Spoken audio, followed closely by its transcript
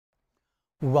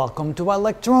Welcome to our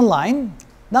lecture online.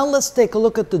 Now let's take a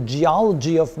look at the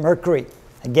geology of Mercury.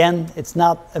 Again, it's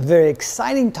not a very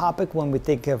exciting topic when we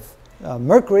think of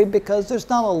Mercury because there's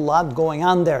not a lot going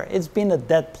on there. It's been a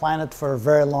dead planet for a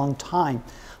very long time.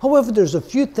 However, there's a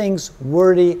few things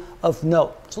worthy of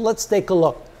note. So let's take a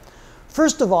look.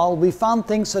 First of all, we found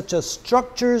things such as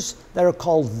structures that are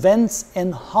called vents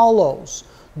and hollows.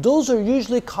 Those are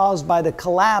usually caused by the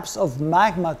collapse of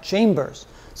magma chambers.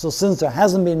 So since there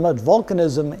hasn't been much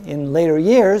volcanism in later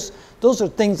years, those are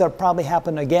things that probably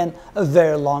happened again a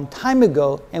very long time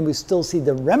ago, and we still see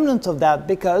the remnants of that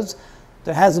because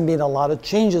there hasn't been a lot of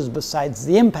changes besides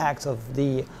the impacts of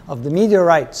the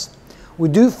meteorites. We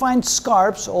do find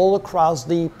scarps all across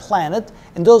the planet,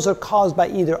 and those are caused by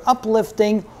either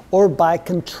uplifting or by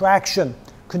contraction.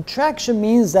 Contraction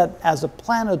means that as a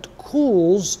planet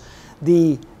cools,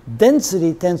 the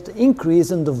density tends to increase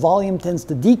and the volume tends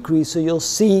to decrease, so you'll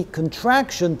see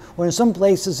contraction, where in some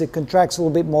places it contracts a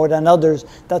little bit more than others.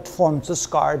 That forms the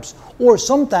scarps. Or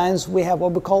sometimes we have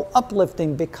what we call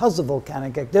uplifting because of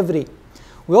volcanic activity.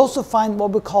 We also find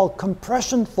what we call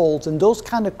compression folds, and those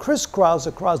kind of crisscross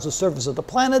across the surface of the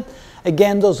planet.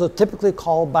 Again, those are typically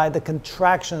called by the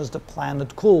contraction as the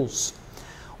planet cools.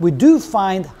 We do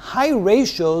find high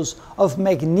ratios of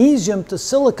magnesium to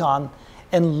silicon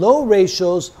and low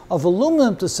ratios of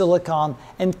aluminum to silicon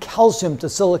and calcium to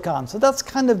silicon. So that's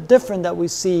kind of different that we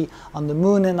see on the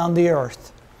moon and on the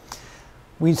Earth.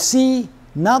 We see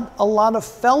not a lot of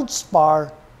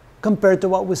feldspar compared to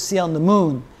what we see on the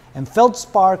moon. And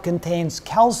feldspar contains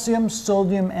calcium,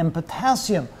 sodium, and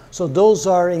potassium. So those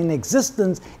are in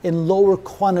existence in lower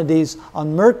quantities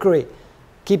on Mercury.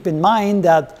 Keep in mind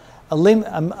that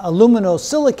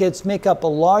aluminosilicates make up a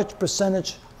large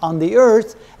percentage on the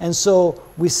Earth, and so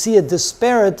we see a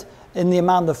disparate in the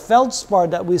amount of feldspar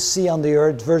that we see on the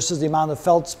Earth versus the amount of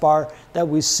feldspar that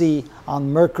we see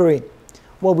on Mercury.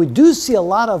 What we do see a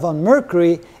lot of on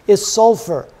Mercury is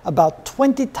sulfur, about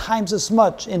 20 times as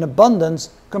much in abundance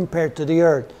compared to the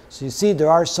Earth. So you see there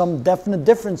are some definite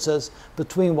differences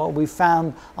between what we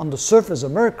found on the surface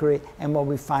of Mercury and what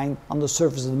we find on the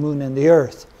surface of the Moon and the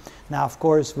Earth. Now, of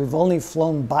course, we've only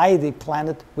flown by the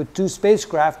planet with two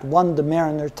spacecraft, one the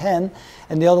Mariner 10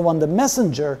 and the other one the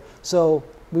Messenger, so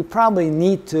we probably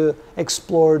need to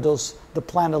explore the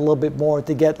planet a little bit more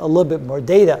to get a little bit more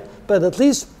data. But at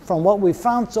least from what we've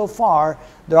found so far,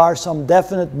 there are some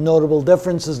definite notable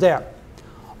differences there.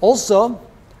 Also,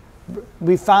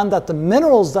 we found that the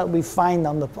minerals that we find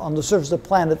on the surface of the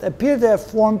planet appear to have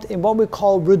formed in what we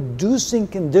call reducing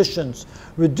conditions.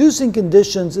 Reducing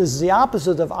conditions is the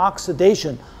opposite of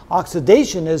oxidation.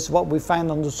 Oxidation is what we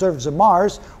find on the surface of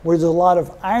Mars, where there's a lot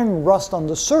of iron rust on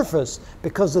the surface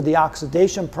because of the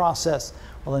oxidation process.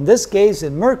 Well, in this case,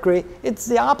 in Mercury, it's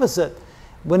the opposite.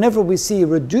 Whenever we see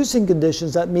reducing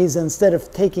conditions, that means instead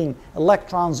of taking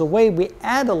electrons away, we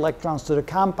add electrons to the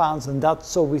compounds, and that's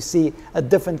so we see a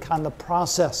different kind of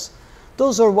process.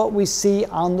 Those are what we see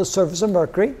on the surface of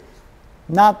Mercury.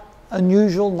 Not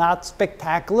unusual, not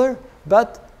spectacular,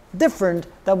 but different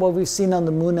than what we've seen on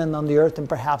the Moon and on the Earth and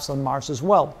perhaps on Mars as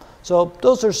well. So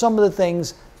those are some of the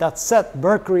things that set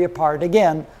Mercury apart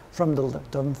again from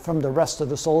the rest of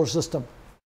the solar system.